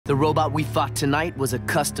The robot we fought tonight was a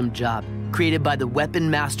custom job, created by the weapon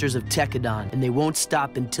masters of Tekadon, and they won't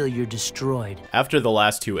stop until you're destroyed. After the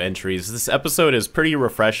last two entries, this episode is pretty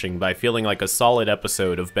refreshing by feeling like a solid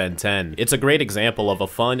episode of Ben 10. It's a great example of a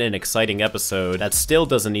fun and exciting episode that still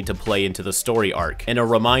doesn't need to play into the story arc, and a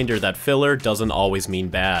reminder that filler doesn't always mean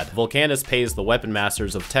bad. Volcanus pays the weapon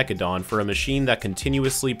masters of Tekadon for a machine that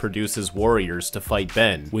continuously produces warriors to fight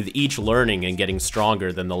Ben, with each learning and getting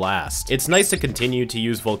stronger than the last. It's nice to continue to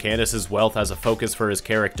use Volcanus' wealth as a focus for his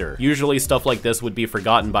character. Usually stuff like this would be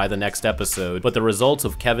forgotten by the next episode, but the results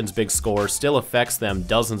of Kevin's big score still affects them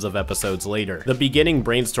dozens of episodes later. The beginning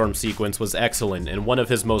brainstorm sequence was excellent and one of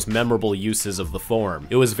his most memorable uses of the form.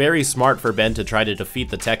 It was very smart for Ben to try to defeat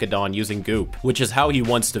the Tekadon using Goop, which is how he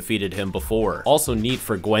once defeated him before. Also neat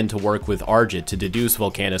for Gwen to work with Argit to deduce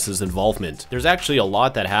Volcanus' involvement. There's actually a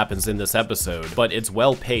lot that happens in this episode, but it's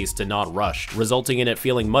well paced and not rushed, resulting in it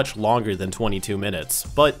feeling much longer than 22 minutes,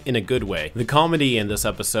 but in a good way. The comedy in this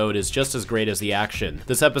episode is just as great as the action.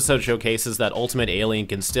 This episode showcases that Ultimate Alien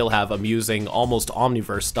can still have amusing, almost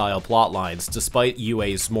Omniverse style plot lines despite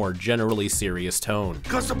UA's more generally serious tone.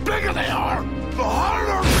 Because the bigger they are, the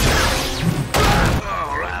harder.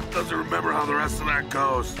 Doesn't remember how the rest of that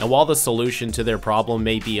goes. And while the solution to their problem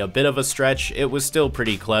may be a bit of a stretch, it was still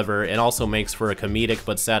pretty clever and also makes for a comedic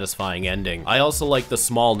but satisfying ending. I also like the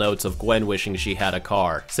small notes of Gwen wishing she had a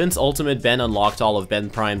car. Since Ultimate Ben unlocked all of Ben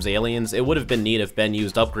Prime's aliens, it would have been neat if Ben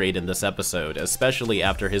used Upgrade in this episode, especially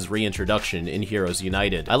after his reintroduction in Heroes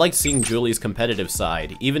United. I liked seeing Julie's competitive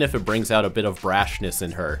side, even if it brings out a bit of brashness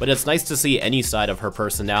in her, but it's nice to see any side of her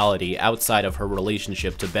personality outside of her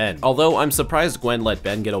relationship to Ben. Although I'm surprised Gwen let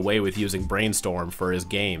Ben get away with using Brainstorm for his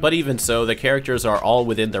game. But even so, the characters are all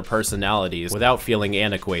within their personalities without feeling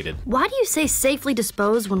antiquated. Why do you say safely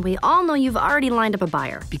dispose when we all know you've already lined up a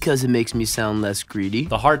buyer? Because it makes me sound less greedy.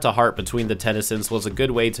 The heart-to-heart between the Tennysons was a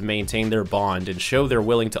good way to maintain their bond and show they're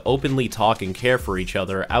willing to openly talk and care for each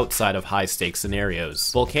other outside of high-stakes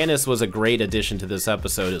scenarios. Volcanus was a great addition to this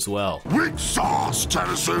episode as well. Weak sauce,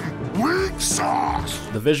 Tennyson! Weak sauce!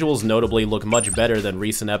 The visuals notably look much better than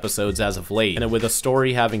recent episodes as of late, and with a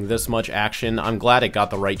story having this much action, I'm glad it got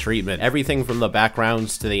the right treatment. Everything from the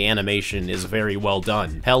backgrounds to the animation is very well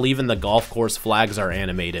done. Hell, even the golf course flags are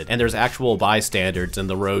animated, and there's actual bystanders in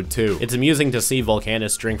the road too. It's amusing to see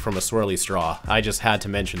Volcanus drink from a swirly straw. I just had to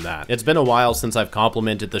mention that. It's been a while since I've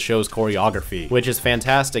complimented the show's choreography, which is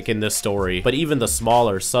fantastic in this story, but even the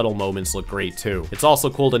smaller, subtle moments look great too. It's also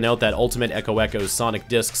cool to note that Ultimate Echo Echo's sonic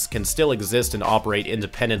discs can still exist and operate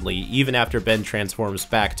independently even after Ben transforms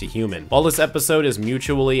back to human. While this episode is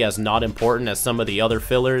mutually as not important as some of the other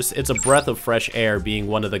fillers, it's a breath of fresh air being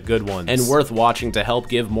one of the good ones, and worth watching to help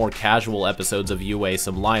give more casual episodes of UA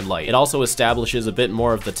some limelight. It also establishes a bit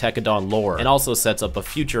more of the Tekadon lore, and also sets up a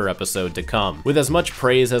future episode to come. With as much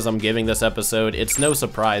praise as I'm giving this episode, it's no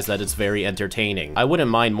surprise that it's very entertaining. I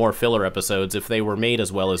wouldn't mind more filler episodes if they were made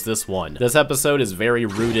as well as this one. This episode is very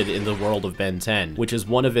rooted in the world of Ben 10, which is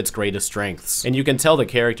one of its greatest strengths, and you can tell the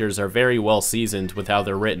characters are very well seasoned with how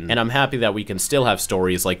they're written, and I'm happy that we can still have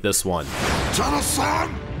stories like this one. Tennyson,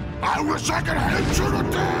 I wish I could hate you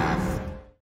to death!